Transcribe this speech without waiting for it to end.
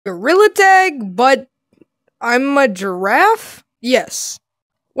Gorilla tag, but I'm a giraffe? Yes.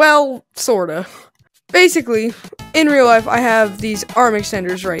 Well, sorta. Basically, in real life, I have these arm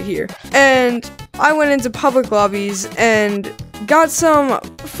extenders right here. And I went into public lobbies and got some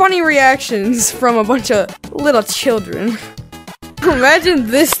funny reactions from a bunch of little children. Imagine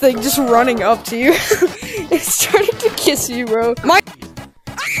this thing just running up to you. It's trying to kiss you, bro.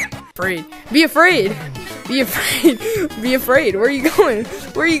 Afraid. Be afraid. Be afraid. Be afraid. Where are you going?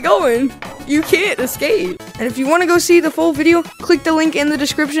 Where are you going? You can't escape. And if you want to go see the full video, click the link in the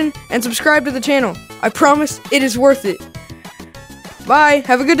description and subscribe to the channel. I promise it is worth it. Bye.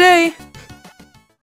 Have a good day.